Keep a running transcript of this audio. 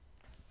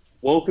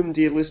Welcome,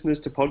 dear listeners,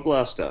 to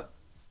Podblaster,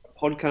 a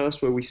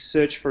podcast where we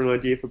search for an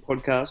idea for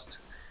podcast,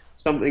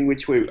 something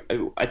which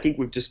I think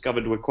we've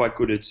discovered we're quite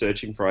good at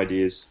searching for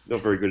ideas,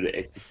 not very good at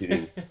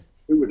executing.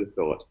 Who would have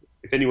thought?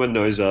 If anyone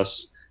knows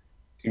us,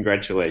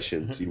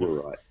 congratulations, you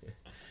were right.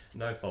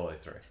 No follow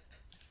through.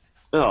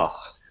 Oh,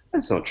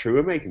 that's not true.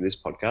 We're making this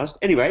podcast.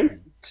 Anyway,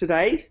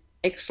 today,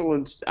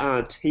 excellent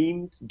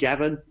team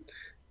gathered.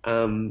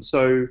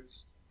 So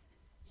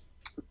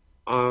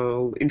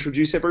I'll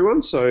introduce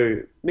everyone.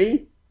 So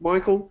me,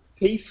 Michael,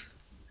 Keith,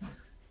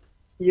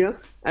 here,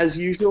 as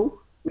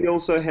usual. We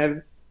also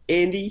have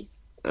Andy,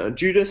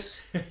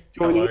 Judas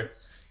joining Hello.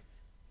 us,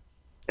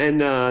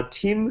 and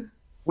Tim,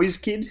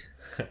 WizKid.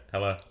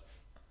 Hello.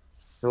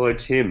 Hello,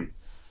 Tim.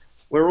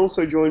 We're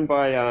also joined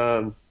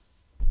by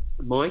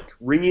Mike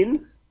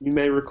Ringin. You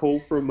may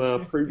recall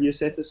from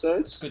previous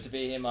episodes. Good to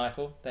be here,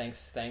 Michael.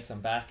 Thanks.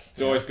 I'm back.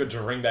 It's always good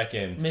to ring back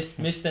in. Missed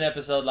an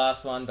episode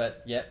last one,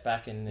 but yep,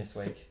 back in this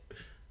week.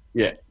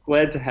 Yeah,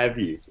 glad to have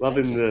you.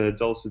 Loving Thank the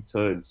dulcet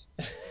tones.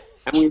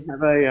 And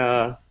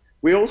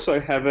we also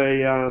have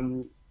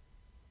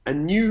a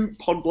new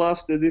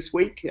Podblaster this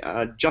week,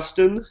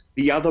 Justin,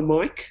 the other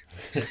Mike,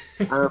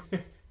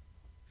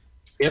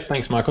 Yep,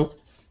 thanks, Michael.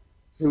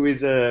 who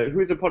is a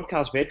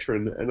podcast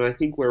veteran, and I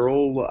think we're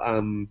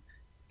all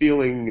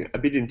feeling a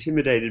bit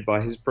intimidated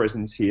by his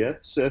presence here.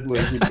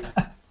 Certainly, he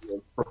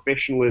brings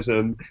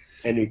professionalism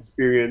and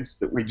experience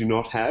that we do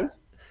not have.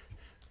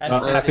 And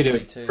I'm happy to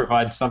physically, too.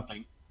 provide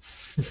something.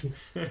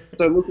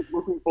 So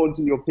looking forward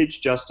to your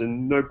pitch,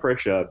 Justin. No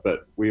pressure,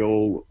 but we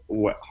all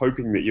were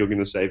hoping that you're going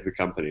to save the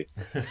company.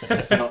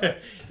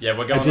 Yeah,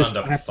 we're going I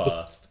under have to-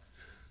 fast.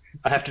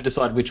 I have to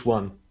decide which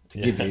one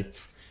to give you.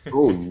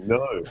 Oh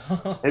no!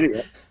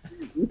 Anyway,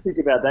 you think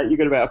about that. You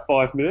got about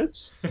 5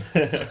 minutes.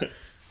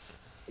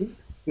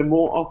 The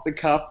more off the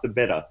cuff, the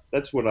better.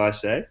 That's what I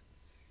say.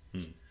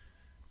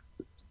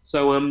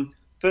 So,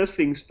 first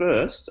things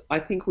first. I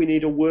think we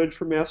need a word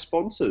from our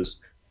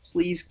sponsors.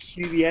 Please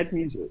cue the ad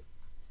music.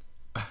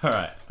 All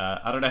right.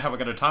 I don't know how we're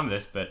going to time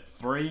this, but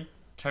 3,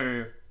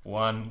 2,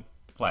 1,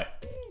 play.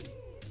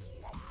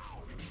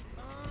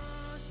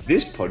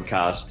 This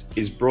podcast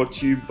is brought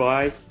to you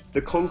by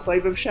the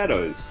Conclave of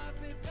Shadows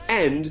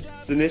and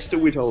the Nesta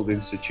Whithold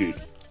Institute,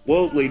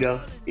 world leader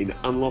in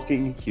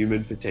unlocking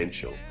human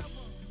potential.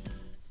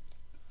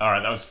 All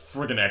right, that was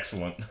friggin'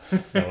 excellent.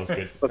 That was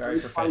good. But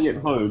Very playing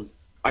at professional. home,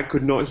 I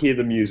could not hear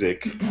the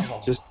music.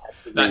 Just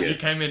had to That ring you it.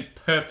 came in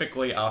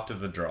perfectly after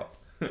the drop.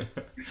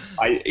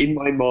 In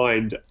my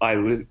mind,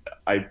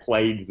 I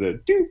played the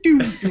doo doo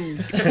doo.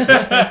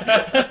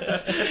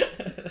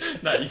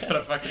 No, you got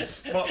a fucking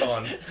spot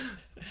on.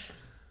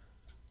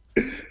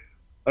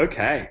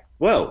 Okay,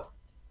 well,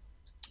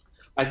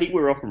 I think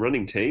we're off and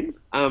running, team.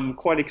 I'm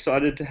quite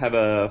excited to have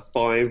a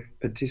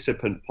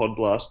 5-participant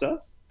Podblaster.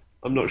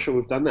 I'm not sure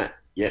we've done that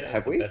yet,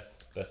 have we?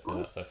 Best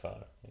turnout so far.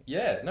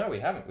 Yeah, no, we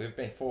haven't. We've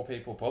been 4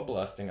 people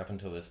podblasting up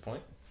until this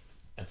point.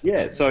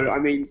 Yeah, so I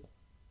mean,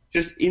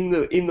 just in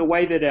the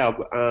way that our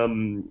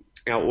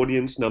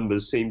audience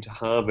numbers seem to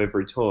halve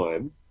every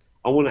time,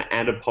 I want to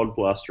add a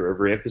Podblaster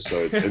every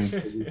episode and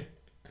so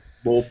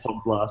more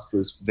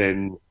Podblasters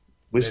than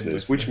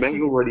listeners, which may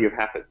already have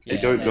happened. They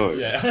Yeah, don't know.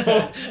 Yeah,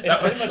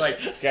 that was pretty much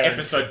like guaranteed.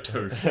 episode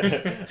 2.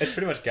 It's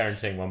pretty much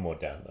guaranteeing one more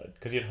download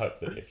because you'd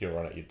hope that if you're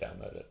on it, you'd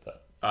download it.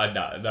 But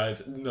No,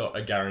 it's not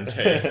a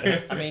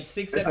guarantee. I mean,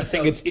 6 I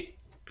think episodes. it's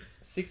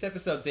 6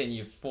 episodes in,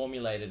 you've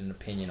formulated an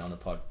opinion on a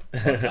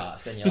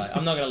podcast, and you're like,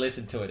 I'm not going to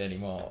listen to it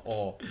anymore,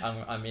 or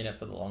I'm in it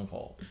for the long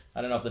haul.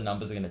 I don't know if the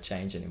numbers are going to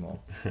change anymore.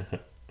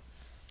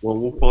 Well,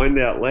 we'll find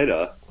out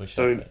later. We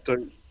shall see.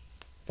 Don't.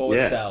 Forward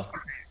Yeah. sell.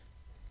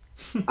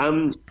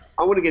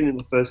 I want to get into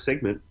the first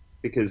segment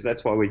because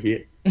that's why we're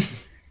here.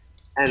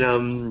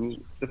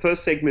 And the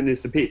first segment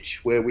is the pitch,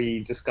 where we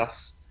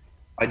discuss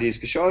ideas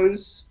for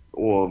shows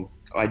or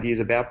ideas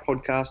about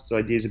podcasts,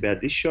 ideas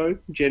about this show,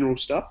 general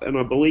stuff. And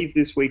I believe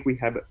this week we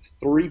have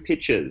 3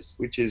 pitches,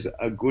 which is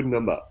a good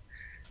number.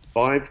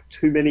 5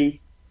 too many,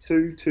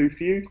 2 too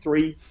few,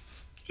 3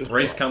 just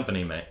Three's right.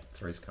 company, mate.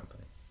 Three's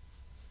company.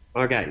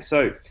 Okay,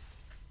 so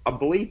I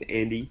believe,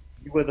 Andy,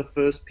 you were the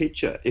first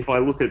pitcher. If I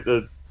look at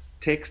the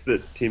text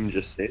that Tim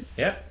just said.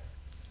 Yep.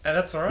 And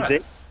that's all Is right.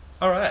 it?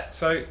 All right.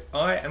 So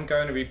I am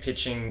going to be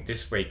pitching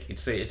this week.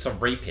 It's a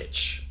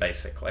repitch,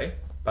 basically.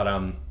 But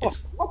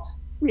it's What?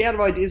 We out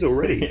of ideas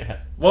already. yeah,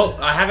 well,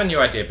 I have a new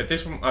idea, but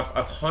this one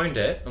I've honed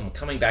it, and we're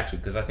coming back to it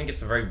because I think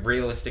it's a very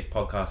realistic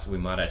podcast that we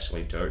might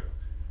actually do,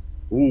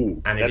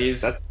 Ooh, and it is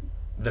that's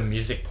the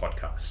music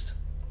podcast.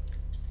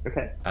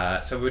 okay.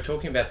 So we were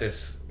talking about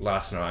this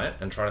last night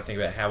and trying to think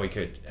about how we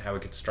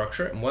could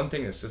structure it. And one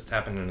thing that's just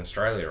happened in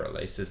Australia, at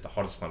least, is the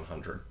Hottest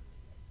 100.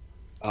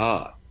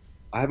 I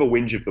have a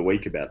whinge of the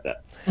week about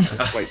that.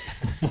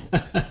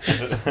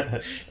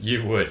 Wait,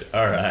 You would.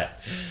 All right.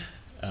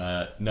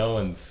 No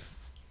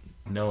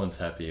one's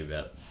happy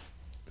about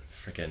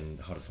freaking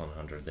Hottest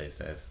 100 these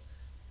days.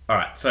 All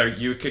right. So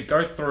you could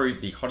go through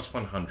the Hottest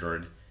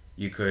 100.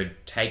 You could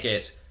take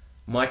it.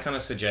 My kind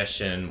of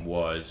suggestion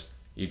was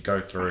you'd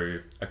go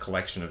through a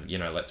collection of,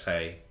 let's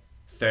say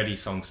 30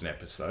 songs an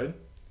episode,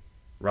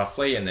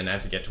 roughly, and then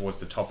as you get towards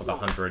the top of the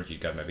 100, you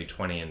go maybe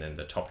 20, and then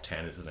the top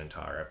 10 is an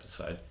entire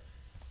episode.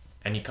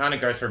 And you kind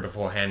of go through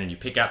beforehand, and you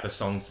pick out the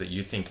songs that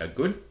you think are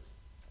good.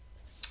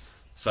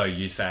 So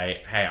you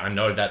say, hey, I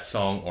know that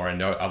song, or I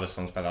know other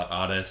songs by that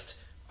artist.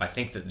 I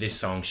think that this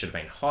song should have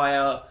been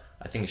higher.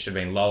 I think it should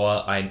have been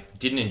lower. I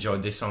didn't enjoy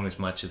this song as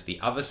much as the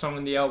other song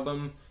in the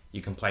album.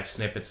 You can play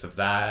snippets of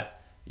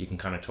that. You can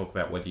kind of talk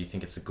about whether you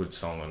think it's a good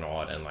song or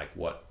not, and like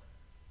what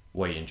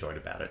you enjoyed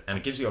about it. And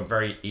it gives you a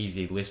very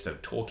easy list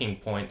of talking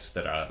points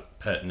that are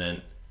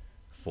pertinent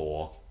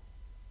for,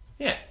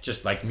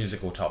 just like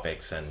musical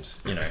topics, and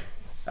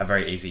a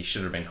very easy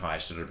should have been higher,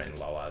 should have been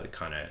lower, the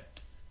kind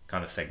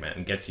of segment,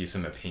 and gets you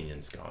some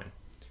opinions going.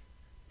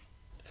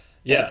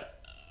 Yeah,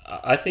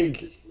 I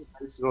think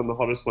Based it on the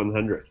hottest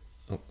 100.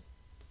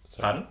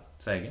 Pardon?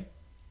 Say again.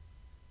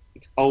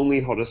 It's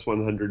only hottest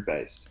 100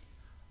 based.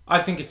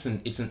 I think it's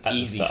an the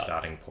easy start.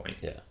 starting point.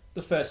 Yeah.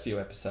 The first few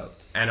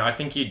episodes. And I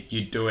think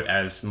you'd do it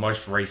as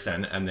most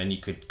recent, and then you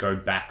could go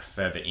back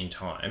further in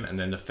time, and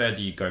then the further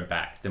you go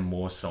back, the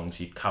more songs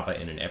you'd cover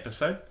in an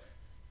episode.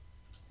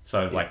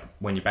 So like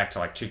when you're back to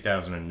like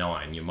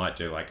 2009, you might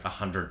do like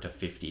 100 to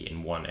 50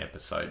 in one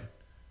episode.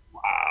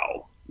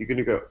 Wow. You're going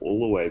to go all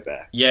the way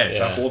back. Yeah,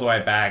 so all the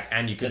way back,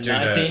 and you could To do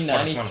the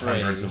hottest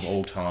 1993. 100s of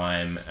all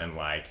time, and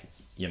like,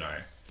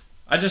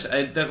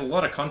 there's a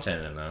lot of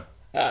content in there.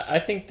 I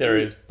think there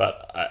is,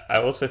 but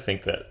I also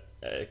think that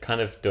kind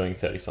of doing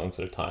 30 songs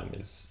at a time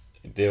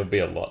there'll be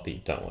a lot that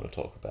you don't want to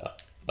talk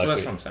about. Well,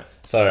 that's what I'm saying.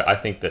 So I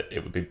think that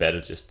it would be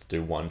better just to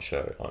do one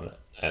show on it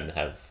and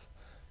have,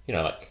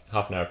 like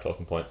half an hour of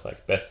talking points,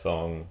 like best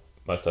song,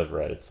 most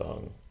overrated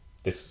song,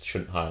 this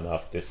shouldn't high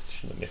enough, this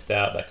shouldn't have missed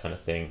out, that kind of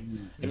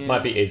thing. It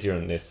might be easier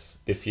in this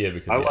year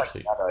because I you like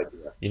actually, that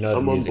idea. the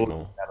I'm on music board more.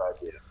 with that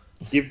idea.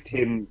 Give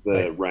Tim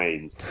the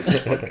reins.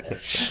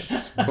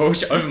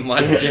 Bullshit over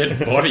my dead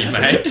body,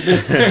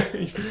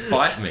 mate.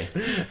 Fight me.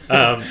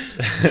 All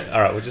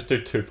right, we'll just do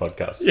 2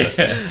 podcasts.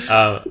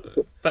 Yeah.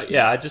 But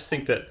yeah, I just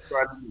think that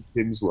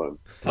Tim's one.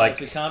 Guys,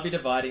 we can't be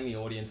dividing the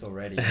audience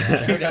already.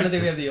 I don't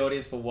think we have the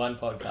audience for one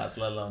podcast,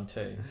 let alone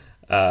 2.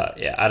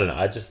 I don't know.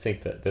 I just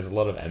think that there's a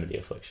lot of Amity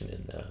Affliction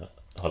in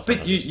Hot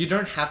But you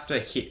don't have to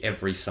hit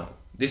every song.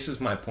 This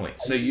is my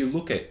point. So you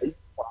look at... Are you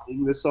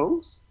playing the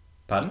songs?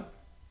 Pardon?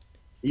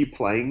 Are you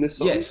playing the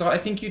songs? Yeah, so I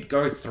think you'd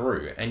go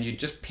through and you'd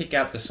just pick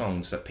out the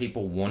songs that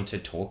people want to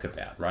talk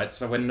about, right?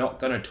 So we're not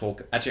going to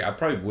talk... Actually, I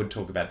probably would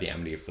talk about the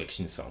Amity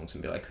Affliction songs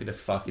and be like, who the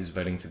fuck is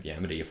voting for the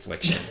Amity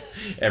Affliction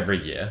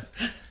every year?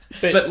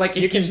 But like,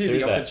 it gives you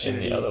the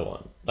opportunity... In the other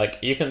one. Like,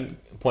 you can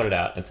point it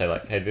out and say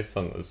like, hey, this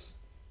song was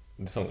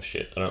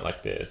shit. I don't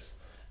like this.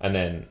 And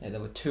then... Yeah, there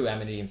were 2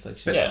 Amity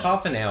Inflictions. But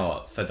half an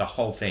hour for the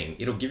whole thing,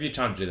 it'll give you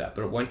time to do that,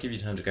 but it won't give you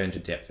time to go into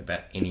depth about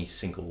any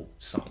single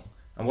song.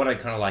 And what I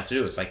kind of like to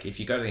do is, like, if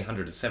you go to the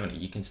 100 to 70,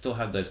 you can still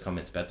have those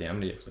comments about the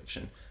Amity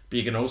Affliction, but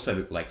you can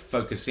also, like,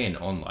 focus in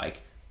on,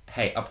 like,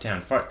 hey,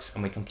 Uptown Folks,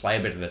 and we can play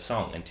a bit of the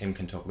song, and Tim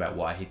can talk about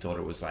why he thought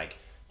it was, like,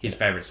 his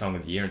favourite song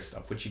of the year and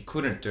stuff, which you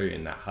couldn't do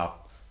in that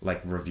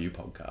review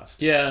podcast.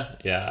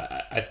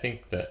 Yeah, I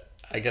think that...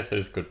 I guess it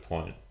is a good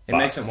point. It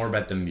makes it more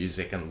about the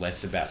music and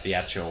less about the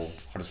actual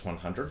Hottest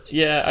 100.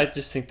 Yeah, I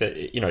just think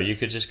that, you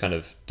could just kind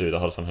of do the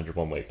Hottest 100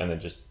 one week and then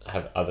just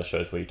have other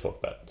shows where you talk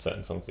about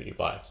certain songs that you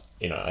like.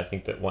 I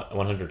think that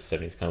 100 to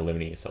 70 is kind of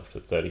limiting yourself to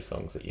 30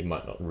 songs that you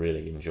might not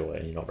really enjoy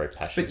and you're not very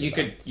passionate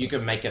But you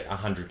could make it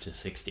 100 to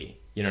 60.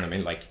 You know what I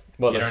mean? Like,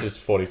 well, that's just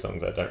 40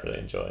 songs I don't really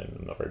enjoy and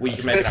I'm not very well, you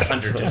can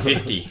passionate make it 100 to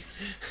 50.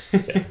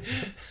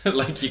 Yeah.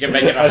 Like, you can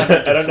make it 100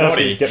 to 40. I don't know if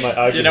you get my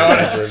argument You know what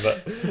I through,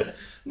 but...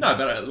 No,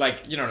 but like,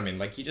 you know what I mean?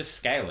 Like, you just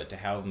scale it to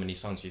however many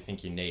songs you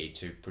think you need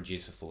to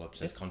produce a full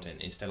episode's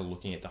content instead of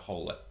looking at the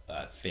whole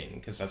thing,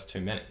 because that's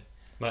too many.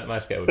 My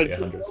scale would be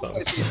 100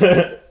 songs.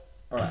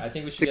 Alright, I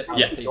think we should get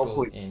other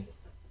people in.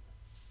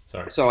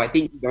 Sorry. So I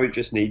think you don't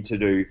just need to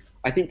do...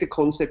 I think the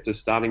concept of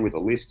starting with a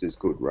list is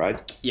good,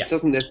 right? Yeah. It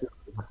doesn't necessarily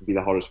have to be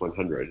the hottest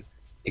 100.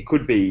 It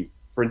could be,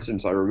 for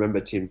instance, I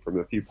remember, Tim, from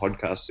a few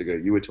podcasts ago,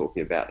 you were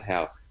talking about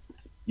how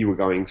you were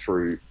going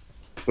through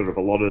sort of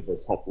a lot of the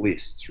top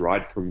lists,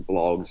 right, from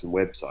blogs and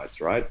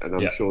websites, right? And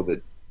I'm sure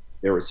that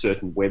there are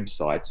certain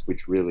websites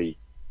which really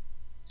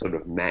sort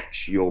of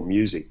match your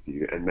music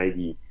view, and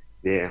maybe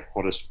their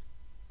hottest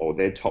or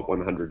their top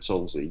 100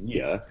 songs a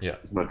year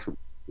is much more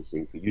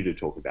interesting for you to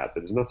talk about.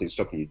 But there's nothing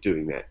stopping you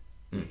doing that.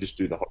 You just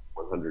do the hot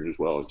 100 as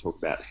well and talk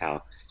about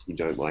how you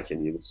don't like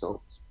any of the songs.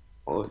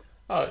 Fine.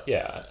 Oh,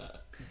 yeah.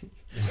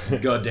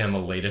 Goddamn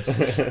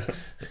elitists.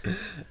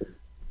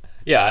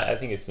 Yeah, I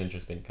think it's an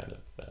interesting kind of...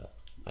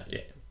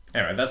 Yeah.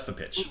 Anyway, that's the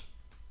pitch.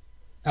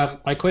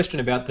 My question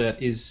about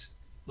that is,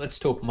 let's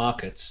talk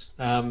markets.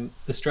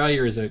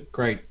 Australia is a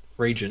great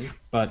region,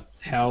 but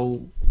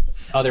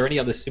are there any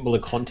other similar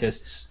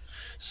contests,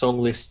 song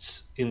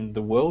lists in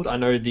the world? I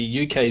know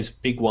the UK's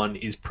big one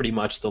is pretty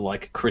much the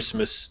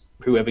Christmas,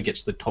 whoever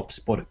gets the top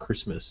spot at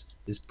Christmas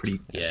is pretty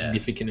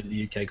significant in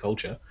the UK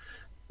culture.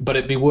 but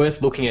it'd be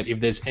worth looking at if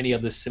there's any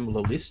other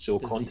similar lists or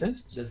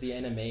contests. Does the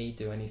NME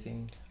do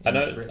anything? I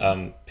in Britain?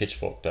 know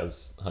Pitchfork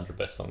does 100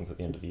 best songs at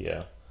the end of the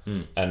year,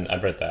 and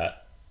I've read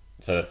that.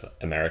 So that's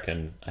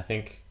American, I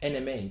think.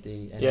 NME,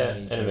 the NME. Yeah,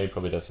 NME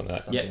probably does something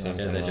like that. Yeah,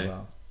 they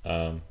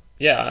do.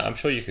 I'm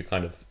sure you could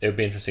kind of. It would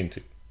be interesting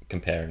to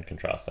compare and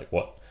contrast, like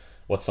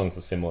what songs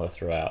were similar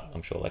throughout.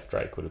 I'm sure like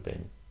Drake would have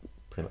been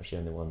pretty much the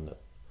only one that,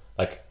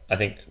 like, I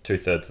think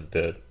 2/3 of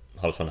the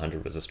Hottest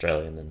 100 was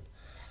Australian, and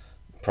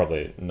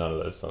probably none of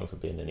those songs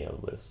would be in any other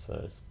list.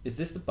 So is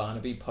this the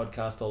Barnaby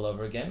podcast all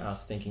over again?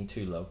 Us thinking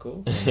too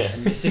local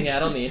and missing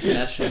out on the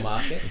international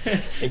market.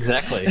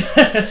 Exactly.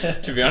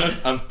 To be honest,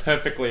 I'm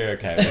perfectly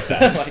okay with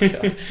that. Oh my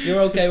God.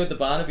 You're okay with the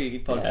Barnaby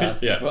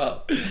podcast Yeah. as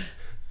well.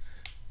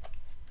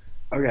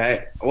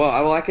 Okay, well, I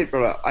like it,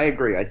 but I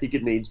agree. I think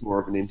it needs more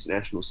of an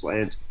international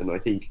slant, and I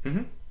think,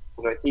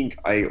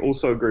 I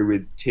also agree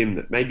with Tim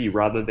that maybe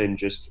rather than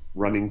just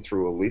running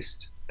through a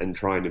list and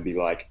trying to be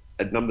like,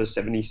 at number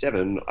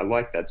 77, I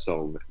like that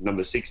song.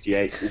 Number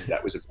 68, ooh,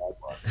 that was a bad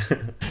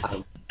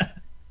one.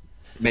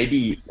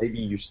 Maybe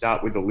you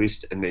start with a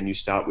list and then you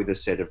start with a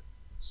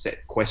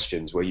set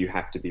questions where you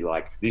have to be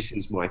like, this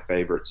is my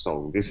favorite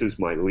song. This is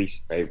my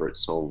least favorite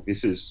song.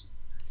 This is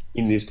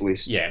in this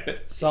list. Yeah,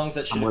 but Songs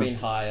that should have been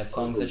higher,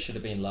 songs that should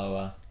have been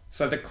lower.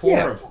 so the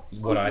core of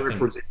what I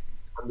think.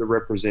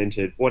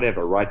 Underrepresented,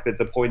 whatever, right? But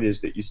the point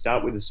is that you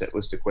start with a set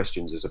list of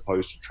questions as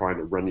opposed to trying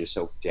to run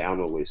yourself down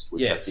a list.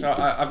 Which I Yeah, think so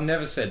I've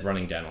never said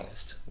running down a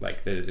list.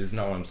 Like, there's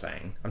no what I'm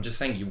saying. I'm just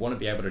saying you want to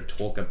be able to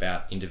talk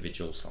about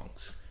individual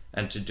songs.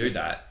 And to do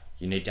that,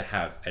 you need to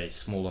have a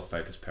smaller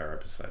focus per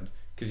episode.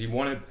 Because you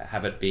want to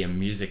have it be a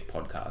music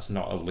podcast,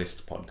 not a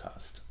list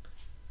podcast.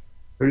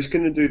 Who's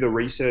going to do the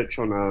research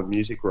on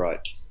music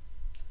rights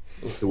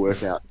to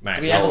work out? Mate,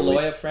 Do we have a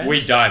lawyer friend?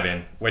 we dive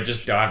in. We're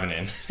just diving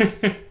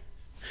in.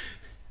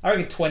 I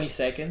reckon 20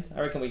 seconds.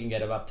 I reckon we can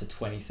get up to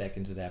 20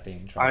 seconds without being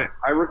in trouble.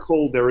 I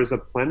recall there is a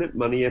Planet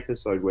Money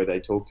episode where they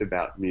talked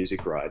about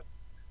music rights.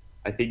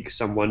 I think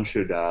someone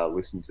should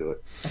listen to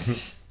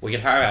it. We could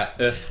hire our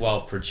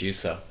erstwhile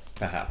producer,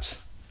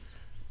 perhaps.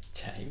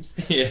 James.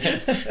 Yeah.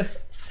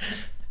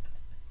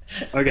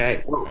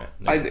 Okay, well,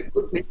 Alright,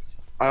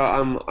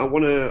 I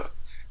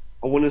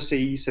want to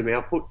see some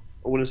output.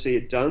 I want to see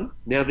it done.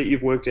 Now that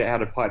you've worked out how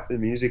to pipe the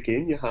music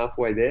in, you're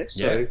halfway there.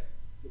 So Yeah.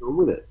 get on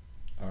with it.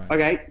 All right.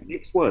 Okay,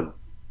 next one.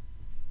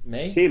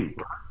 Me? Tim.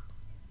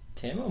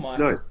 Tim or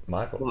Michael? No,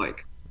 Michael.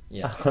 Mike.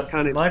 Yeah. Can't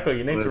even- Michael,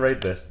 you need to read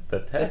this. The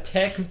The text.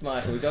 text,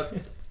 Michael. We got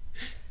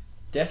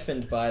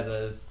deafened by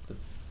the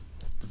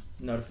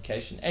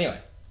notification. Anyway,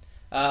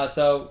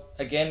 so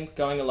again,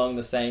 going along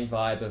the same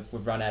vibe of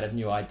we've run out of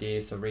new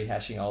ideas, so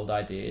rehashing old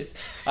ideas,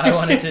 I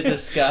wanted to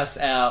discuss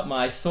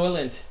my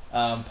Soylent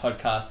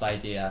podcast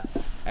idea,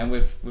 and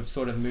we've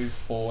sort of moved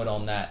forward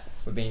on that.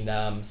 We've been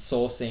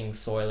sourcing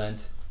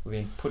Soylent. We've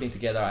been putting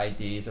together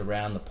ideas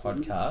around the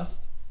podcast.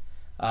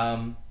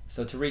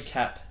 So to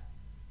recap,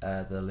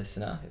 the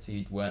listener, if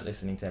you weren't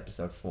listening to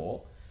episode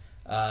 4,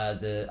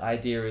 the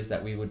idea is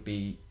that we would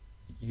be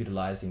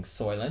utilizing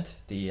Soylent,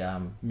 the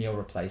meal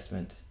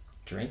replacement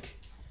drink,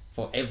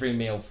 for every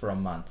meal for a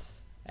month,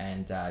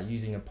 and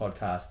using a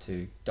podcast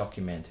to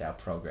document our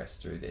progress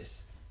through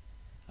this.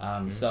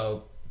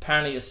 So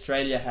apparently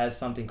Australia has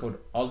something called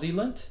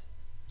Aussielent,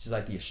 which is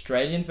like the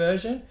Australian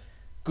version.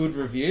 Good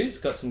reviews,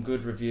 got some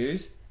good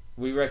reviews.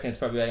 We reckon it's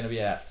probably going to be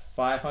about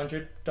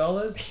 $500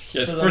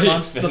 Yeah, it's for the pretty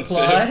month's expensive.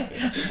 supply.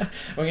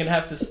 We're going to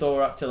have to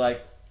store up to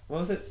like, what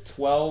was it,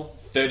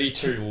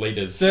 32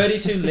 litres.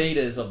 32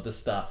 litres of the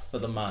stuff for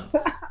the month.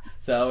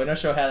 So we're not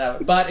sure how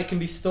that... But it can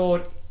be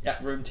stored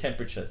at room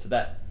temperature, so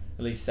that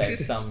at least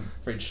saves some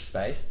fridge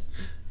space.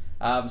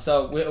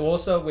 So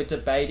we're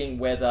debating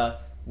whether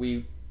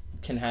we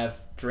can have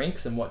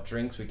drinks and what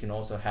drinks we can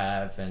also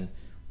have, and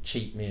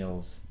cheat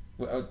meals.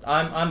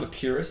 I'm a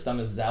purist,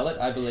 I'm a zealot.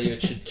 I believe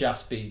it should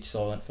just be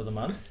Soylent for the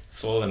month.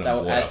 Soil and That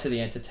will water. add to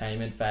the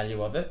entertainment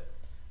value of it.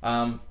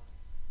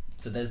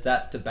 So there's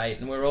that debate,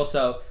 and we're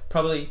also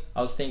probably,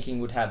 I was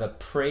thinking, would have a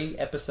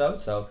pre-episode.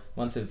 So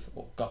once we've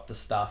got the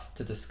stuff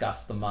to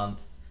discuss the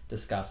month,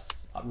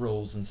 discuss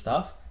rules and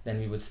stuff, then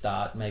we would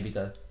start maybe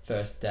the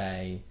first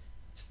day,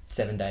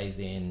 7 days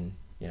in,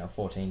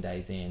 14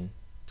 days in,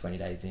 20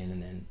 days in,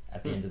 and then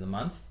at the end of the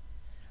month.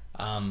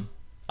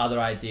 Other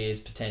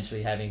ideas,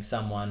 potentially having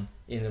someone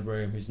in the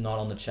room who's not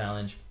on the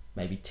challenge,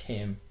 maybe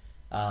Tim,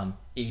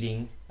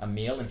 eating a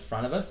meal in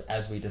front of us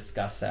as we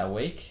discuss our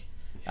week.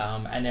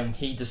 And then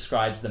he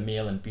describes the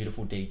meal in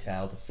beautiful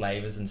detail, the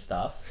flavours and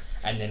stuff.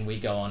 And then we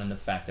go on in the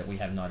fact that we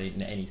have not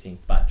eaten anything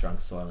but drunk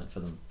Soylent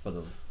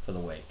for the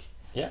week.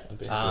 Yeah, that'd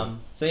be cool.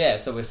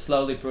 So we're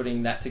slowly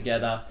putting that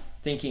together,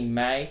 thinking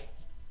May,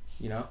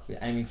 we're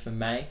aiming for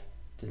May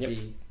to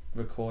be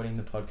recording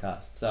the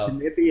podcast. So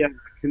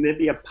Can there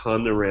be a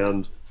pun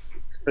around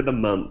for the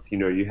month?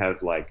 You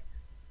have like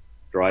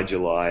dry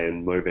July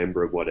and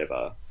November or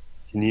whatever.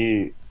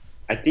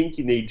 I think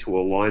you need to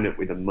align it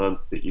with a month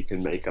that you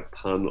can make a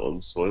pun on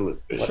Soylent.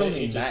 Why don't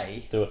surely you just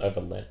May. do it over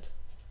Lent?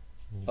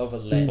 over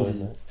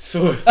Lent.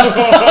 So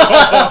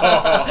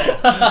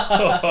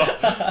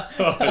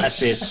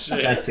That's it.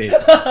 Shit. That's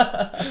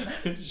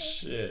it.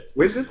 Shit.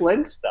 When does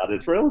Lent start?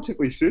 It's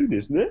relatively soon,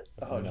 isn't it?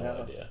 Oh no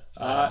no. idea.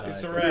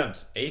 It's no,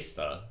 around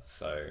Easter,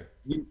 so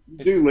You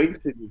do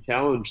lengthen your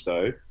challenge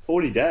though.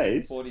 40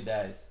 days. 40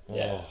 days.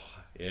 Yeah. oh,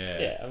 yeah.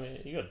 Yeah, I mean,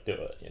 you got to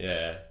do it. you know.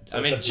 Yeah. I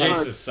The mean, pun-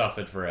 Jesus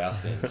suffered for our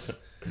sins.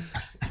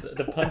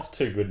 The pun's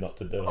too good not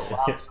to do it.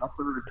 Last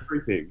Supper and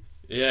everything.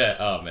 Yeah.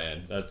 Oh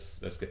man, that's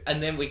good.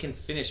 And then we can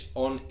finish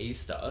on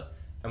Easter,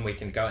 and we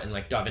can go and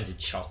like dive into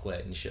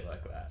chocolate and shit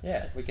like that.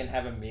 Yeah, we can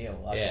have a meal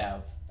like Yeah.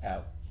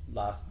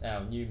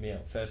 our new meal,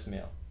 first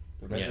meal,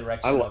 the Yeah.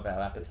 resurrection I like of our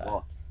appetite.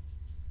 lot.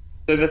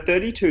 So the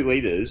 32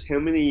 liters. How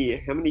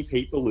many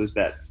people is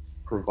that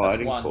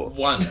providing That's for?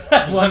 One.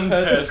 That's one one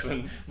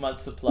person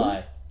month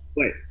supply.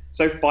 Wait.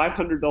 So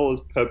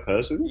 $500 per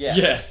person? Yeah.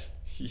 Yeah.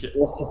 Yeah.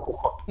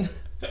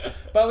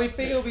 But we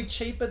figure it'll be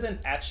cheaper than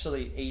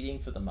actually eating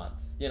for the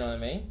month. You know what I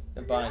mean?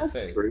 Than buying That's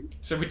food. true.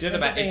 So we did Ends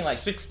up about being like-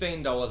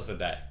 $16 a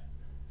day.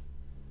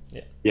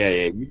 Yeah.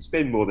 You'd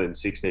spend more than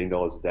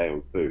 $16 a day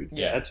on food.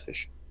 Yeah. That's for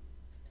sure.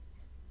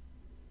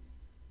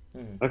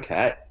 Hmm.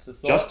 Okay. So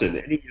thoughts?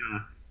 Justin,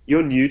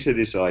 you're new to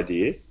this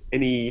idea.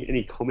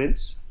 Any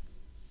comments?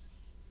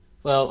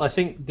 Well, I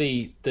think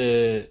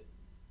the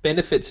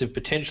benefits of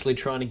potentially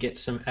trying to get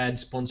some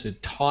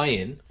ad-sponsored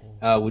tie-in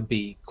would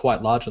be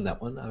quite large on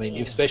that one. I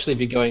mean, especially if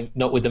you're going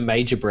not with a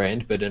major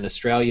brand, but an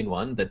Australian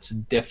one, that's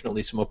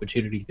definitely some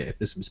opportunity there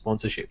for some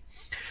sponsorship.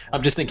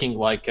 I'm just thinking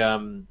like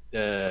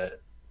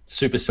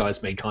Super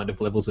Size Me kind of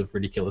levels of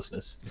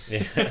ridiculousness.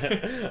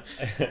 Yeah.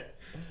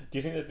 Do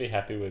you think they'd be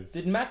happy with?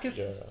 Did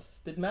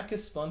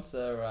Macca's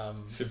sponsor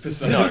Super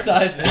Super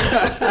Size. Size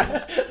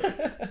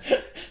Me?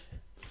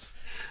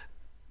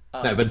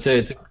 No, but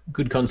it's a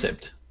good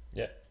concept.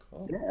 Yeah.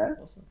 Cool. Yeah.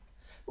 Awesome.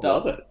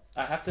 Love it.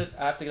 I have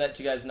to let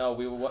you guys know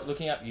we were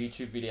looking up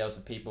YouTube videos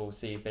of people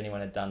see if anyone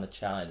had done the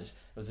challenge. It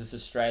was this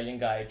Australian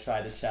guy who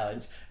tried the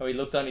challenge, and we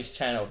looked on his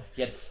channel.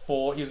 He had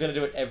 4. He was going to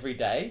do it every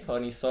day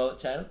on his soil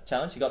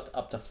challenge. He got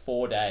up to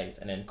 4 days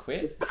and then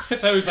quit.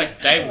 So it was like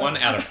day 1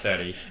 out of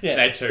 30, Yeah.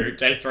 day 2,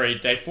 day 3,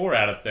 day 4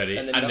 out of 30,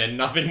 And and then then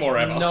nothing more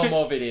ever. No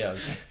more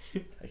videos.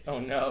 Like, oh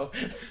no.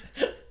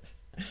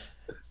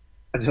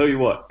 I tell you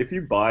what, if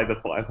you buy the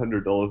 $500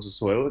 of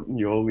Soylent and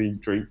you only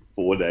drink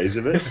 4 days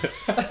of it,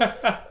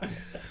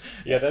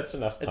 Yeah, that's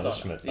enough It's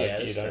punishment. honest. Yeah,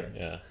 Like, you that's don't.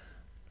 true. Yeah.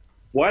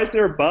 why is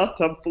there a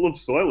bathtub full of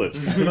Soylent?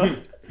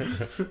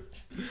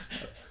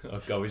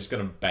 Oh god, we're just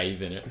gonna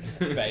bathe in it.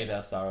 Bathe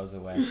our sorrows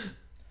away.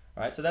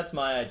 All right, so that's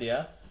my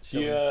idea. Do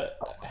you,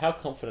 how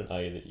confident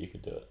are you that you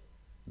could do it?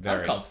 I'm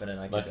Very. confident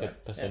I Like could do a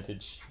it.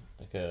 percentage,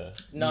 like a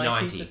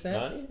 90%.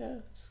 90? Yeah.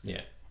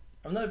 Yeah.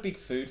 I'm not a big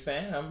food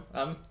fan.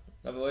 I've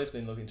always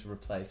been looking to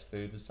replace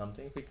food with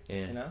something. Yeah.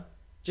 You know.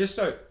 Just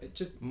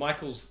if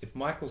Michael's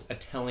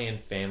Italian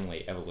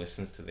family ever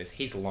listens to this,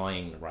 he's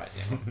lying right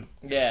now.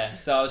 Yeah,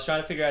 so I was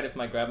trying to figure out if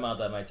my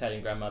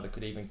Italian grandmother,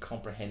 could even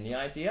comprehend the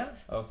idea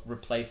of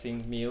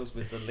replacing meals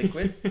with the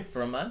liquid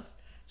for a month.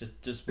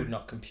 Just would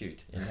not compute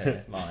in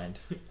her mind.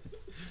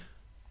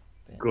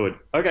 Good.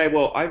 Okay,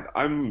 well,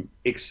 I'm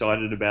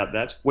excited about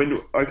that.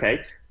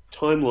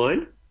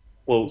 Timeline.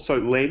 Well, so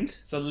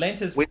Lent. So Lent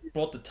has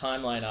brought the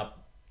timeline up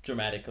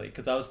dramatically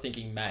because I was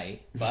thinking May,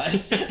 but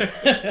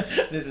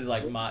this is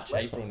like March,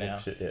 April now.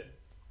 Shit, yeah.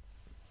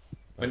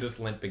 When does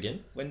Lent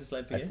begin? When does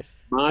Lent begin?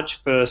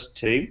 March 1st,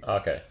 team.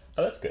 Okay.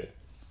 Oh, that's good.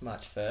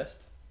 March 1st.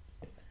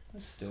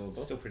 That's doable.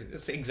 Still pretty.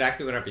 That's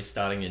exactly when I'd be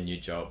starting a new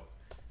job.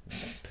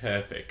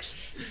 Perfect.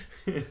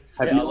 Have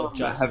Yeah, you I'll have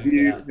just have moved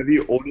you out. have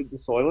you ordered the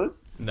Soylent?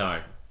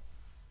 No.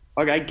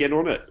 Okay, get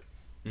on it.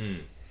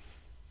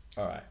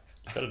 All right.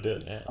 You gotta do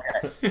it now.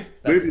 That's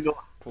Moving on.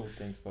 pull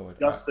things forward.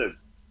 Justin, Right,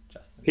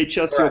 Justin. pitch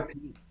us Right. your pitch.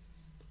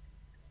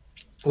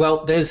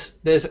 Well, there's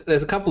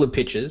a couple of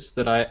pitches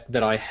that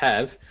I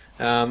have.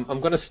 I'm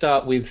going to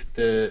start with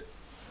the.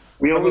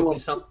 We only Probably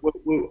want. some-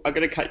 I'm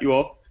going to cut you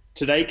off.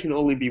 Today can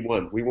only be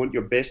one. We want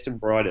your best and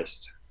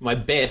brightest. My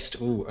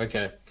best. Ooh,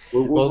 okay.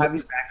 We'll Well- have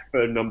you back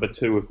for number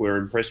 2 if we're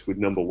impressed with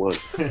number 1.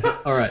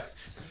 All right.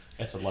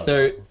 That's a lot.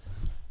 So,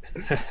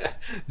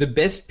 the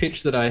best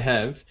pitch that I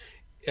have,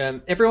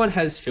 everyone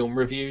has film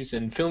reviews,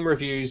 and film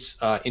reviews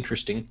are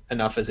interesting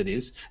enough as it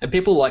is, and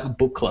people like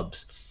book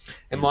clubs.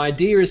 And my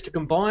idea is to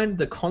combine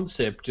the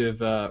concept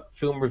of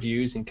film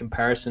reviews and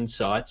comparison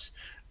sites,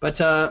 but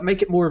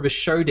make it more of a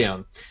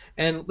showdown.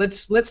 And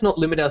let's not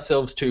limit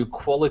ourselves to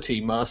quality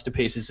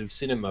masterpieces of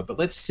cinema, but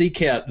let's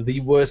seek out the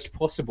worst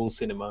possible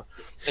cinema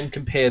and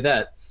compare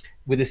that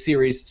with a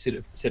serious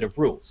set of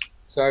rules.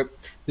 So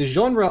the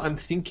genre I'm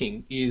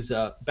thinking is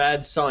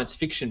bad science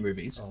fiction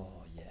movies, Oh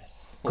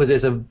yes. because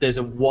there's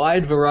a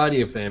wide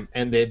variety of them,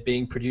 and they're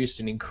being produced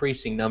in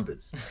increasing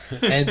numbers.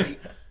 And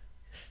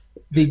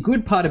the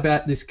good part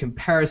about this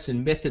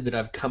comparison method that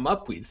I've come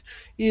up with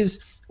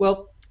is,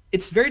 well,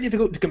 it's very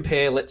difficult to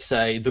compare, let's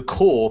say, The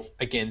Core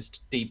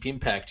against Deep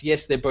Impact.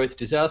 Yes, they're both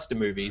disaster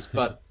movies,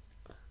 but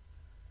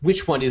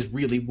which one is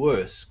really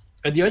worse?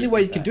 And the only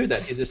way you can do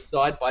that is a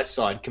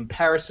side-by-side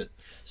comparison.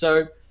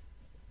 So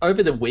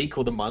over the week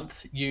or the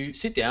month, you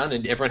sit down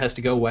and everyone has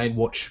to go away and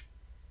watch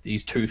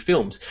these two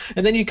films.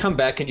 And then you come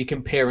back and you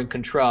compare and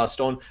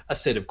contrast on a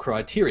set of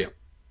criteria.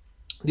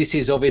 This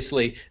is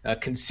obviously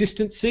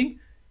consistency.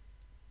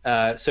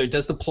 So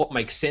does the plot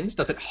make sense?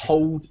 Does it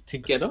hold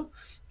together?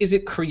 Is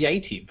it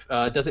creative?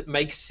 Does it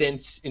make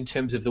sense in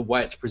terms of the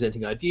way it's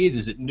presenting ideas?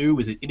 Is it new?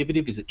 Is it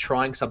innovative? Is it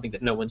trying something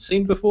that no one's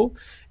seen before?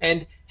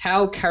 And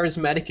how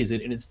charismatic is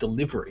it in its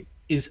delivery?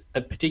 Is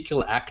a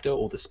particular actor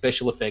or the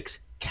special effects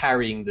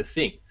carrying the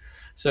thing?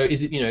 So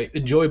is it,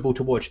 enjoyable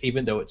to watch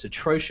even though it's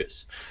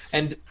atrocious?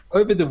 And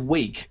over the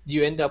week,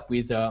 you end up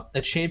with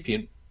a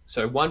champion.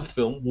 So one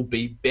film will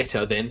be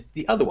better than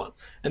the other one.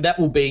 And that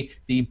will be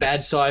the Bad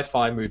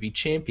Sci-Fi Movie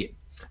Champion.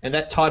 And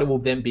that title will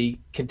then be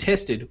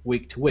contested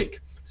week to week.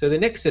 So the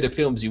next set of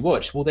films you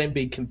watch will then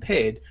be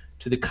compared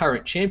to the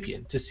current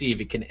champion to see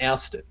if it can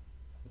oust it.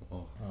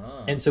 Oh.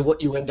 And so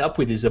what you end up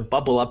with is a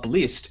bubble-up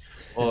list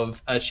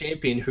of a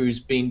champion who's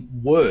been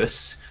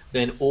worse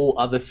than all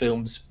other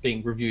films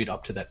being reviewed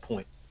up to that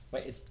point.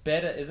 Wait, it's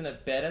better, isn't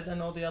it better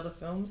than all the other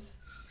films?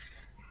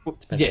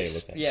 Depends how you Yes.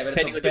 look at it. Yeah, but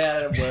Depending it's a on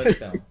better and worse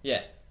film.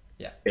 Yeah.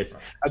 Yes.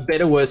 A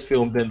better, worse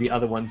film than the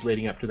other ones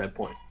leading up to that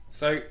point.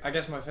 So I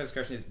guess my first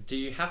question is: do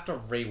you have to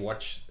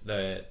rewatch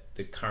the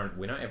current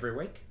winner every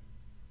week?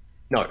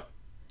 No.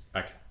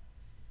 Okay.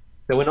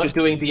 So we're not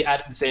doing the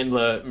Adam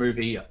Sandler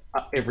movie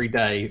every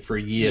day for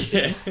a year.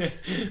 Yeah.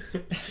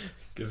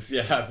 Because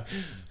you have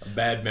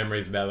bad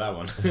memories about that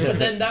one. But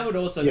then that would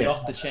also Yeah.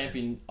 knock the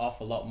champion off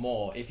a lot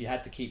more if you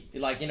had to keep,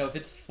 if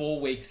it's 4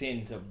 weeks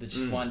into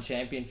the one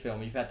champion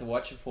film, you've had to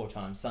watch it 4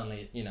 times,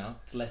 suddenly,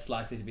 it's less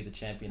likely to be the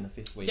champion the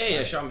 5th week. Yeah,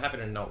 right? sure. I'm happy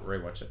to not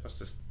rewatch it. I was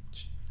just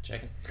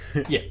checking.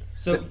 Yeah.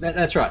 So,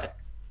 That's right.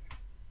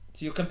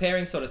 so you're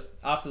comparing sort of,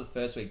 after the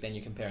first week, then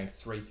you're comparing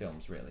 3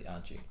 films, really,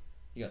 aren't you?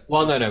 You got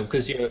Well, 2 no, films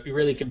because there. you're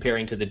really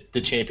comparing to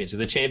the champion. So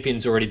the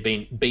champion's already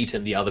been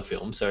beaten the other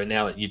film, so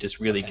now you're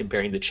just really Okay.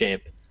 comparing the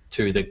champ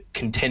to the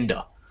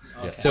contender.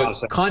 Okay. So Oh,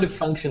 so- it kind of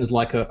functions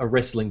like a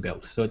wrestling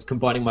belt. So it's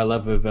combining my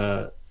love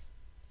of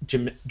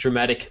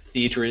dramatic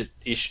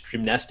theatre-ish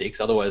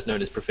gymnastics, otherwise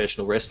known as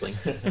professional wrestling,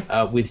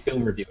 with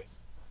film reviewing.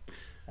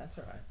 That's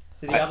all right.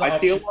 So the other I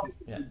feel option... like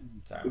Yeah,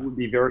 sorry. it would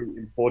be very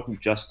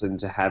important, Justin,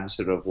 to have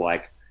sort of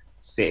like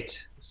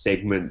set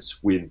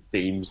segments with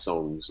theme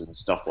songs and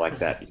stuff like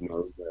that. In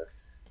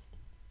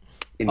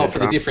Oh, for the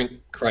drama.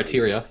 different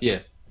criteria, yeah.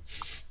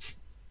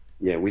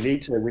 Yeah, we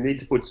need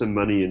to put some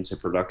money into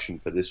production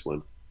for this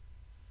one.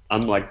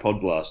 Unlike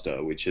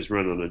Podblaster, which has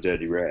run on a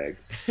dirty rag.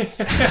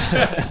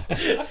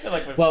 I feel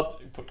like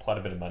we've put quite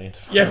a bit of money into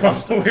it. Yeah,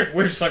 well,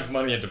 we've sunk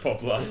money into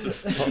Pop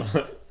Blasters.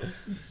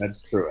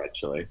 That's true,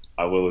 actually.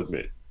 I will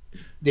admit.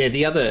 Yeah,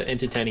 the other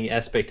entertaining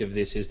aspect of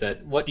this is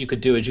that what you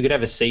could do is you could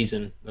have a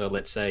season,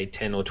 let's say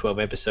 10 or 12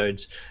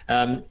 episodes,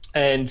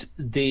 and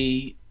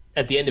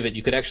at the end of it,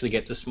 you could actually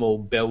get a small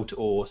belt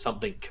or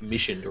something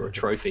commissioned or a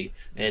trophy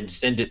and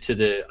send it to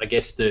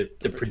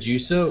the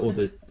producer or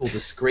the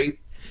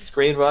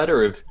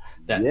screenwriter of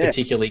that Yeah.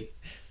 particularly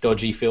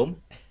dodgy film.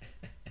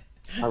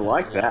 I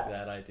like I that.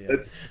 that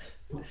idea.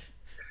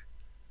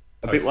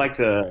 A bit like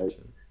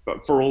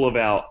but for all of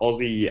our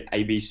Aussie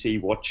ABC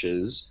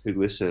watchers who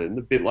listen,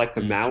 a bit like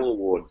the Mal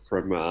Award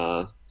from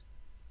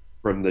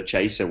The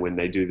Chaser when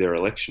they do their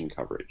election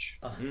coverage.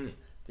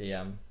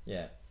 Yeah.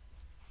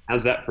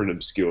 How's that for an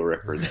obscure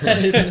reference?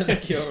 That is an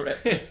obscure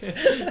reference.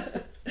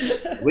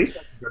 At least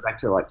I can go back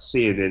to like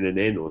CNN and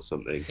N or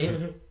something.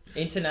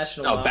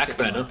 International Oh, markets,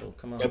 Backburner. Michael,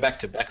 come on. Go back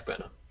to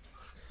Backburner.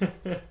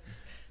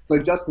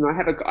 So Justin, I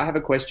have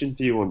a question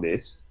for you on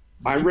this.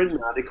 I read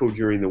an article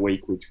during the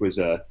week which was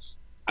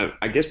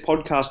I guess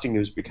podcasting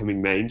is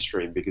becoming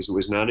mainstream because it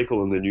was an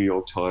article in the New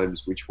York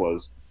Times which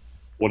was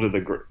what are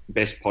the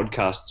best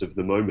podcasts of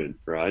the moment,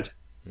 right?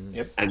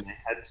 Yep. And they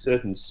had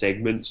certain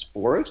segments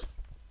for it,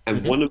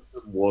 and one of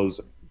them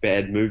was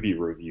bad movie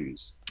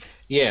reviews.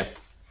 Yeah,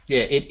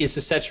 it is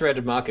a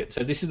saturated market.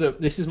 So this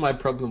is my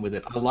problem with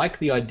it. I like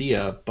the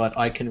idea, but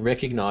I can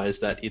recognize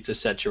that it's a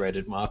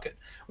saturated market,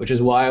 which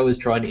is why I was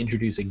trying to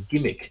introduce a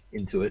gimmick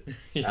into it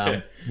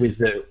with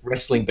the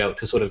wrestling belt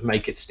to sort of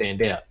make it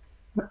stand out.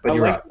 But I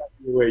you're like right.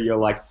 the idea where you're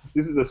like,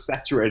 this is a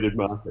saturated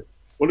market.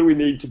 What do we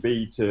need to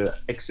be to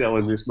excel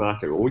in this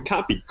market? Well, we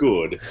can't be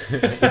good.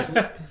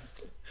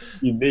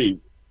 We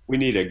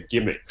need a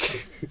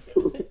gimmick.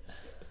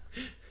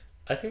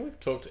 I think we've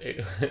talked.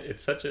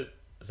 It's such a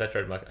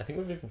saturated market. I think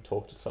we've even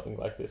talked something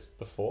like this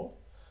before,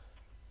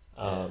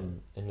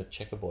 in the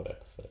checkerboard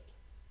episode.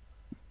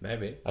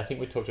 Maybe. I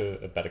think we talked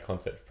about a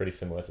concept pretty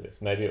similar to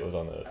this. Maybe it was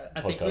on the. I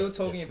think we were podcast.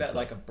 talking about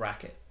like a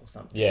bracket or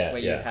something. Yeah, where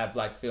yeah. you'd have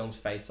like films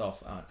face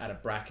off at a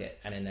bracket,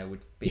 and then there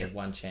would be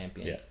one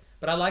champion. Yeah.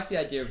 But I like the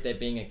idea of there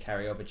being a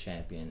carryover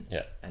champion.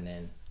 Yeah. And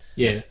then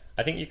Yeah,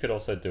 I think you could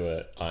also do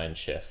a Iron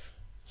Chef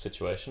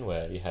situation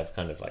where you have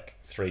kind of like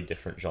 3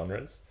 different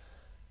genres,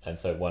 and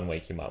so one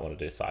week you might want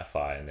to do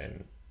sci-fi, and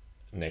then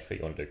next week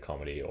you want to do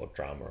comedy or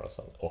drama or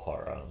something, or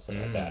horror or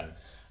something like that.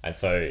 And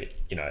so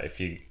if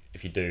you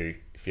do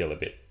feel a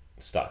bit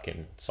stuck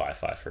in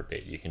sci-fi for a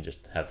bit, you can just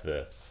have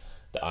the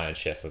the Iron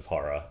Chef of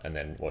horror, and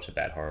then watch a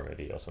bad horror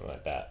movie or something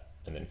like that,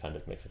 and then kind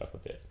of mix it up a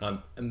bit.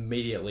 I'm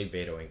immediately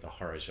vetoing the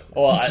horror genre.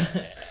 Or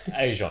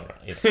a genre.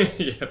 You know.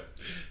 Yeah.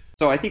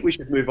 So I think we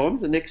should move on.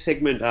 The next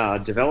segment,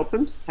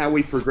 development. How are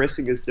we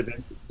progressing as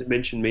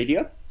Dimension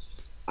Media?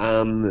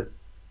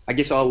 I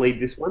guess I'll lead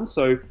this one.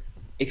 So,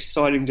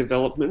 exciting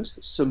development.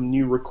 Some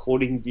new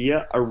recording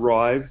gear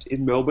arrived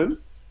in Melbourne,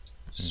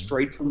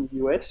 straight from the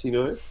US. You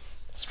know.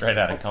 Straight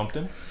out of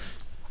Compton.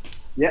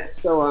 Yeah.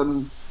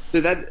 So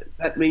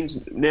that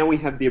means now we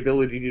have the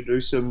ability to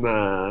do some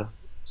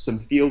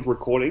field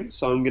recording.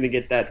 So I'm going to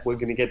get that. We're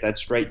going to get that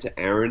straight to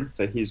Aaron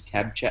for his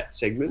cab chat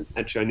segment.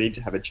 Actually, I need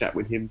to have a chat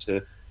with him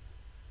to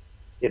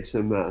get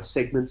some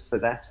segments for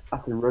that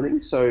up and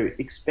running. So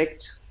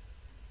expect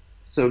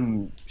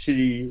some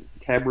shitty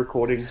cab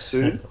recording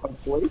soon,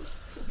 hopefully.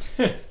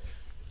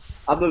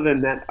 Other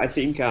than that, I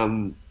think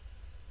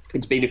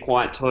it's been a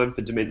quiet time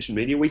for Dimension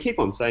Media. We keep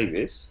on saying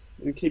this.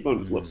 We keep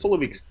on full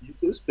of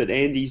excuses, but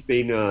Andy's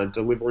been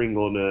delivering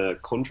on a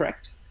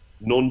contract,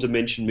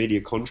 non-Dimension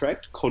Media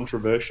contract,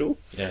 controversial.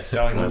 Yeah,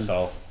 selling my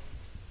soul.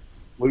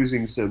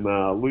 Losing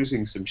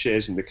some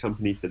shares in the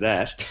company for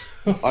that.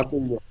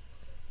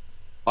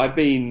 I've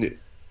been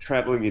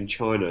traveling in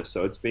China,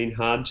 so it's been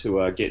hard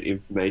to get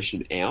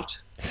information out.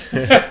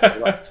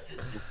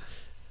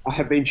 I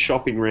have been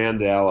shopping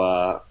around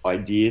our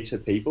idea to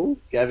people,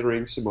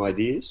 gathering some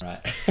ideas.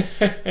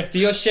 Right. So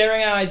you're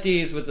sharing our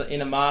ideas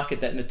in a market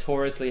that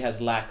notoriously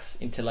has lax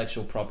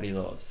intellectual property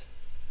laws.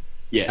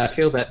 Yes. I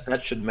feel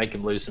that should make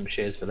him lose some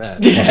shares for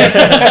that.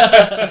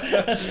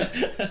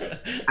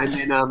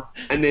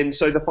 And then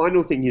so the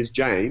final thing is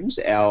James,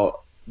 our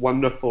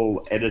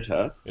wonderful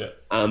editor,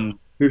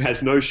 who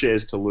has no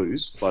shares to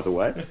lose, by the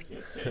way,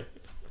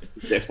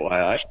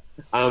 FYI,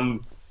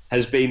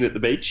 has been at the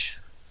beach.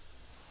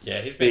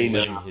 Yeah, he's been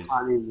living his...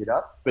 partying it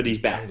up, but he's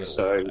back,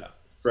 so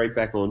straight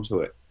back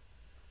onto it.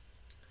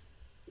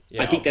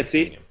 Yeah, I think that's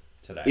it.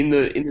 Today. In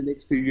the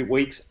next few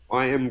weeks,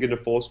 I am going to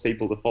force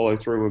people to follow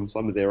through on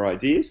some of their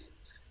ideas.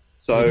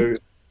 So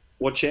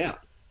watch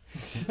out.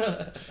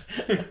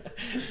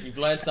 You've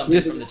learned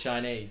something from the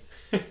Chinese.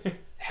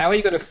 How are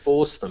you going to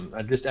force them?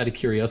 Just out of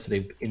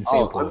curiosity in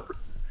Singapore. I'm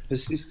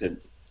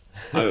persistent.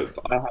 I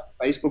have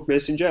Facebook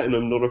Messenger, and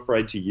I'm not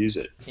afraid to use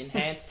it.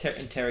 Enhanced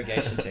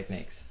interrogation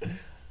techniques.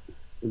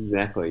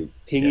 Exactly.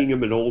 Pinging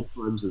them at all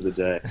times of the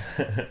day.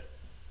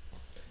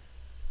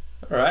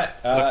 All right.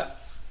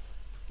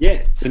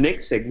 Yeah, the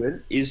next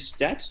segment is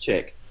Stats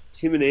Check.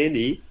 Tim and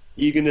Andy,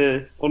 you're going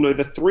to... Oh, no,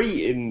 the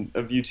three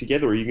of you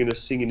together, are you going to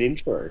sing an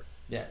intro?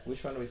 Yeah,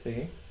 which one are we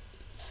singing?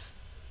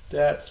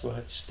 Stats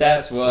Watch.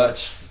 Stats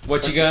Watch.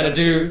 What you gonna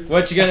do?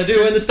 What you gonna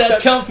do when the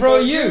stats come for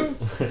you?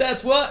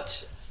 Stats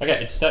Watch.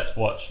 Okay, it's Stats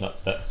Watch, not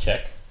Stats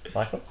Check.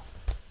 Michael?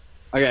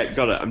 Okay,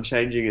 got it. I'm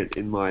changing it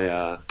in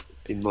my...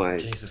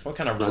 Jesus, what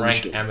kind of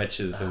rank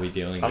amateurs are we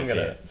dealing I'm with going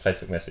here? to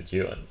Facebook message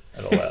you and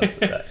allow us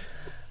that.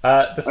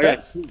 The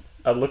stats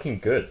are looking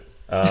good.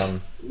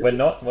 We're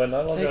no Take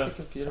the longer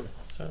computer.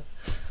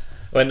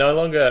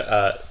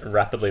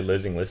 rapidly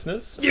losing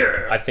listeners.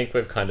 Yeah. I think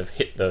we've kind of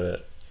hit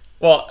the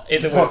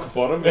either Rock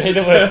bottom.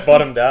 we've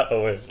bottomed out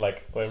or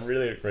we're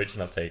really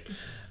reaching our peak,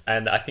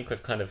 and I think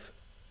we've kind of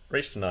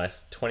reached a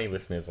nice 20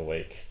 listeners a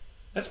week.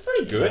 That's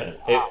pretty good.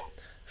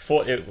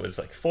 It was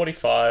like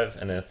 45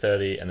 and then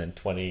 30 and then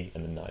 20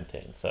 and then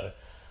 19. So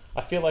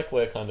I feel like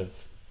we're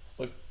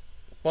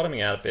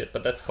bottoming out a bit,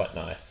 but that's quite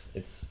nice.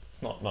 It's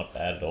not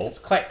bad at all. It's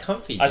quite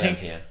comfy I down think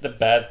here. the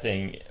bad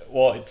thing,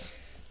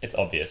 it's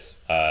obvious.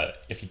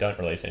 If you don't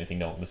release anything,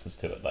 no one listens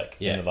to it.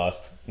 In the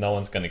last, no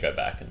one's going to go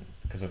back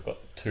because we've got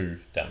 2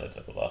 downloads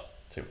over the last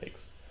 2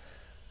 weeks,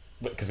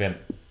 because we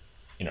haven't,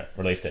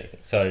 released anything.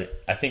 So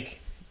I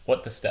think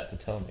what the stats are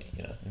telling me,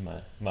 in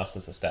my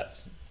Masters of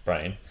Stats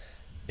brain,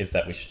 is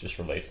that we should just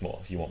release more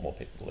if you want more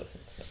people to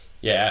listen. So.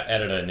 Yeah, our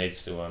editor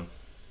needs to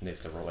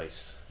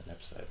release an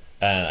episode.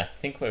 And I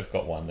think we've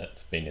got one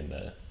that's been in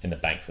the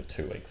bank for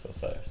 2 weeks or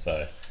so.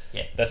 So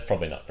yeah, that's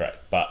probably not great.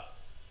 But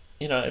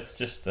it's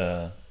just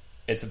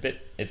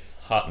it's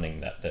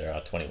heartening that there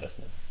are 20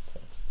 listeners,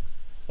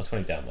 or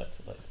 20 downloads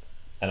at least.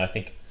 And I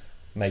think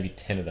maybe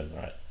 10 of them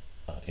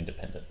are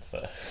independent.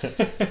 So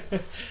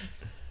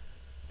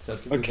So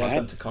we want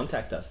them to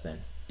contact us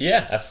then.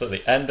 Yeah,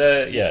 absolutely. And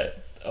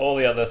all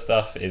the other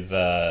stuff is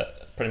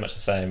pretty much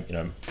the same.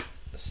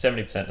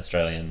 70%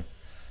 Australian.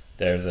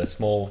 There's a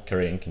small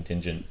Korean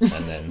contingent,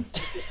 and then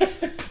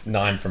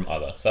 9 from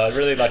other. So I'd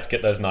really like to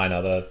get those 9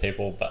 other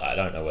people, but I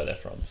don't know where they're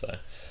from. So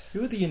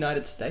who are the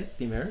United States?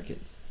 The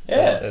Americans.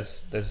 Yeah,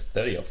 there's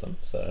 30 of them.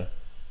 So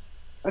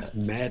that's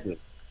madness.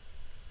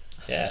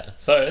 Yeah,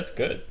 so it's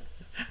good.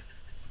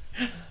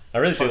 I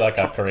really do like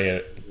our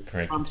Korean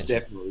Trump's contingent.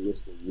 definitely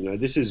listening.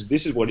 This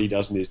is what he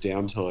does in his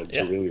downtime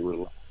to really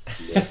relax.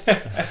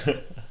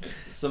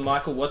 So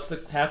Michael,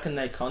 how can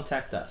they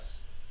contact us?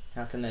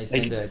 How can they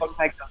They can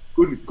contact us.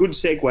 Good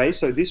segue.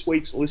 So this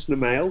week's listener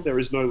mail, there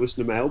is no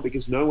listener mail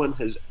because no one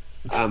has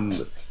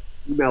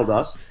emailed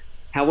us.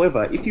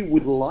 However, if you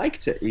would like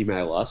to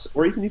email us,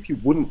 or even if you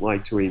wouldn't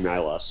like to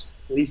email us,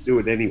 please do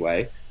it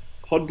anyway.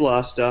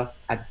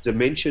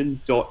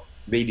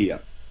 podblaster@dimension.media.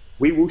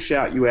 We will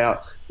shout you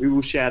out. We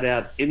will shout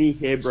out any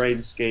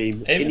harebrained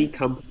scheme, any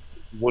company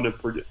you want to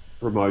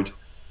promote.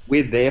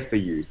 We're there for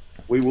you.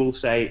 We will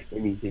say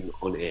anything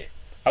on air.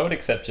 I would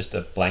accept just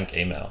a blank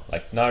email,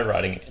 like no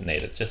writing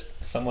needed, just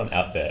someone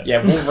out there.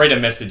 Yeah, we'll read a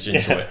message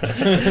into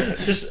it.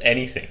 Just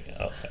anything.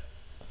 Okay.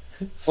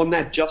 On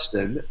that,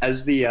 Justin,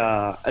 as the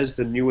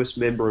newest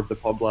member of the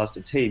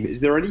Podblaster team, is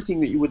there anything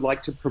that you would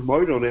like to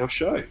promote on our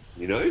show?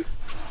 You know,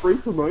 free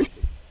promotion.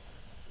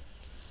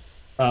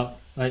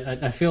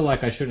 I feel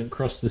like I shouldn't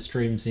cross the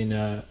streams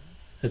in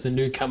as a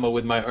newcomer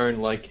with my own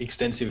like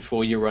extensive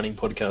 4-year running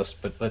podcast,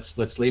 but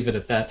let's leave it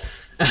at that.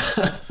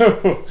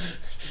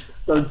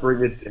 Don't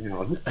bring it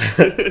down.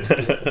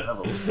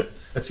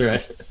 That's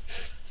right.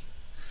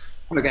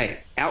 Okay,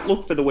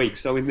 outlook for the week.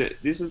 So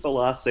this is the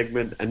last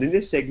segment, and in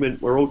this segment,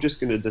 we're all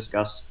just going to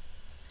discuss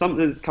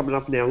something that's coming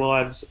up in our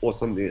lives or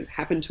something that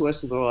happened to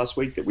us in the last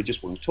week that we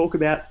just want to talk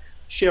about,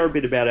 share a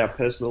bit about our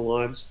personal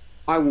lives.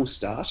 I will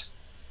start.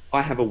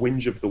 I have a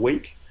whinge of the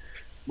week.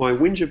 My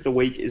whinge of the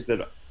week is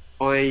that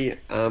I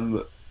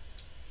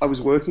was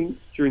working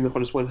during the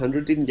Hottest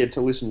 100, didn't get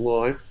to listen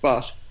live,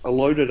 but I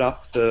loaded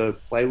up the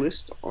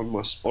playlist on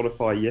my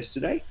Spotify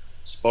yesterday.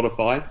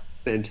 Spotify,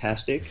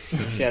 fantastic.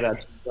 Shout out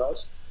to you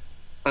guys.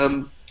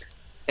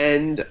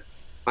 And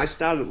I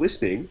started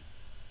listening.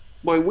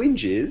 My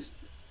whinge is,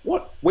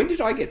 when did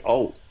I get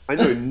old? I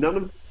know none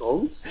of the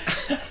songs.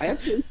 I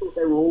actually thought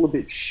they were all a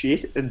bit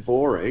shit and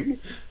boring.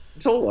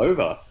 It's all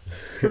over.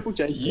 Triple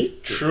J.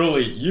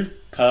 You've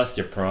passed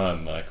your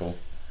prime, Michael.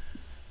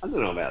 I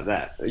don't know about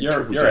that.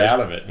 You're out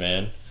of it,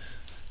 man.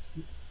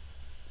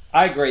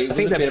 I agree. It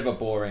was a bit of a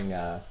boring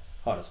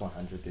Hottest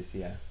 100 this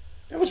year.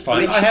 It was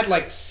fun. I had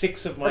like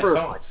 6 of my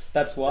songs.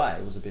 That's why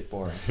it was a bit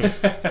boring.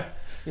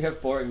 You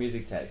have boring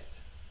music taste.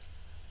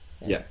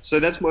 Yeah. So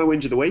that's my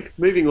whinge of the week.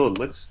 Moving on.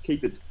 Let's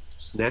keep it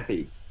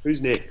snappy.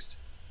 Who's next?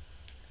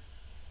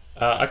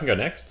 I can go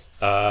next.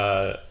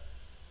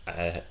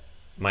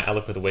 My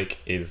outlook for the week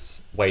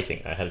is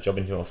waiting. I had a job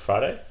interview on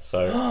Friday,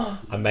 so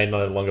I may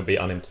no longer be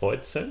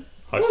unemployed soon,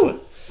 hopefully.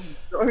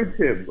 Go,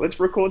 Tim. Let's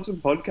record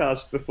some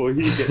podcasts before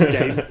you get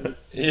game.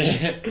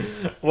 Yeah.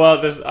 Well,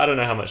 I don't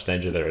know how much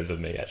danger there is of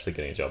me actually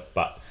getting a job,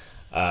 but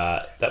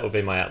that will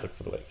be my outlook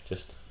for the week.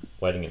 Just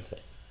waiting and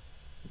seeing.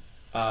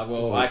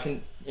 Well, I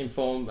can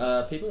inform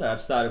people that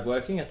I've started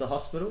working at the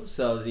hospital,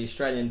 so the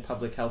Australian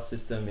public health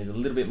system is a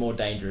little bit more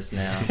dangerous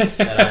now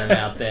that I'm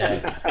out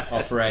there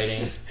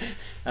operating.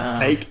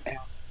 Take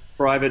out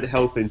private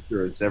health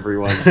insurance,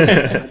 everyone.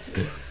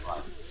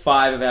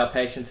 5 of our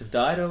patients have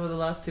died over the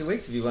last 2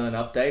 weeks. If you want an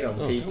update on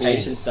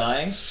patients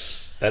dying,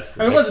 That's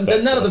none of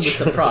them were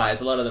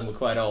surprised. A lot of them were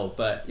quite old,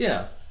 but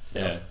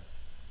still. Yeah.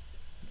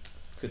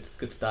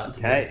 Good start.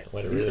 Okay,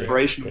 Way to really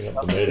inspiration. bring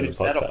up the mood of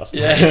the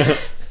podcast.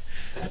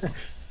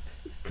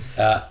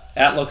 Yeah.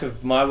 Outlook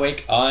of my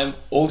week, I'm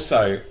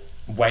also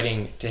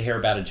waiting to hear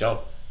about a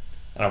job,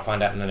 and I'll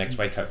find out in the next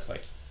week, hopefully.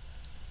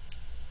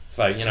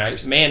 So,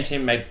 me and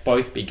Tim may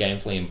both be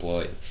gainfully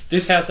employed.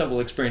 This household will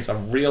experience a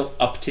real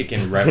uptick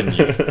in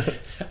revenue.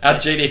 Our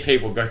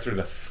GDP will go through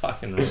the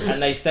fucking roof. And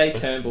they say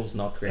Turnbull's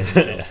not creating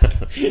jobs.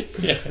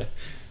 Yeah.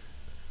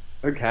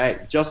 Okay,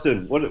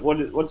 Justin,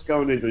 what's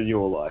going on in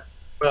your life?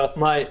 Well,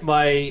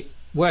 my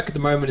work at the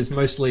moment is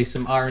mostly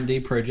some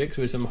R&D projects,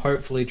 which I'm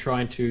hopefully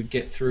trying to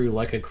get through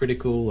like a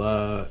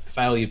critical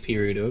failure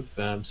period of.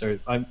 So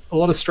I'm a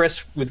lot of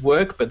stress with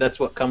work, but that's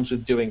what comes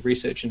with doing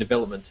research and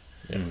development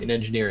in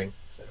engineering.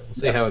 So we'll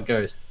see how it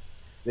goes.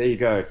 There you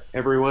go.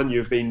 Everyone,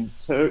 you've been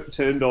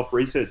turned off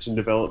research and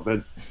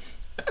development.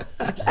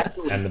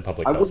 And the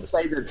public I health would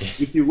system. say that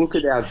if you look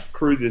at our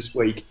crew this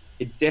week,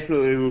 it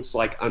definitely looks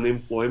like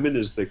unemployment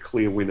is the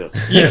clear winner.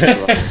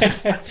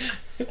 Yeah.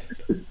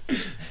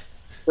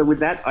 So with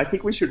that, I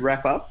think we should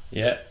wrap up.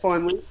 Yeah.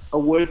 Finally, a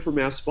word from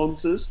our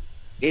sponsors.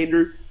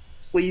 Andrew,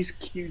 please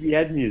cue the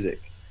ad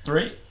music.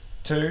 3,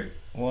 2,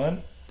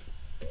 1.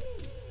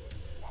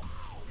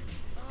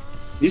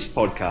 This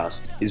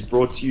podcast is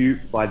brought to you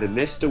by the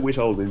Nesta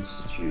Whithold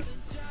Institute,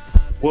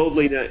 world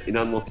leader in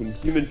unlocking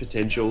human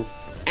potential,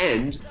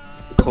 and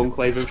the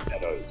Conclave of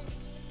Shadows.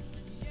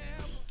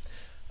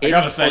 I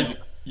gotta say,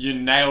 you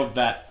nailed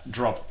that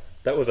drop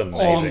That was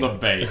amazing. on the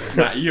beat.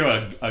 Matt, you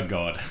are a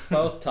god.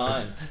 Both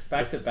times,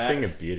 back to back. Thing of beauty.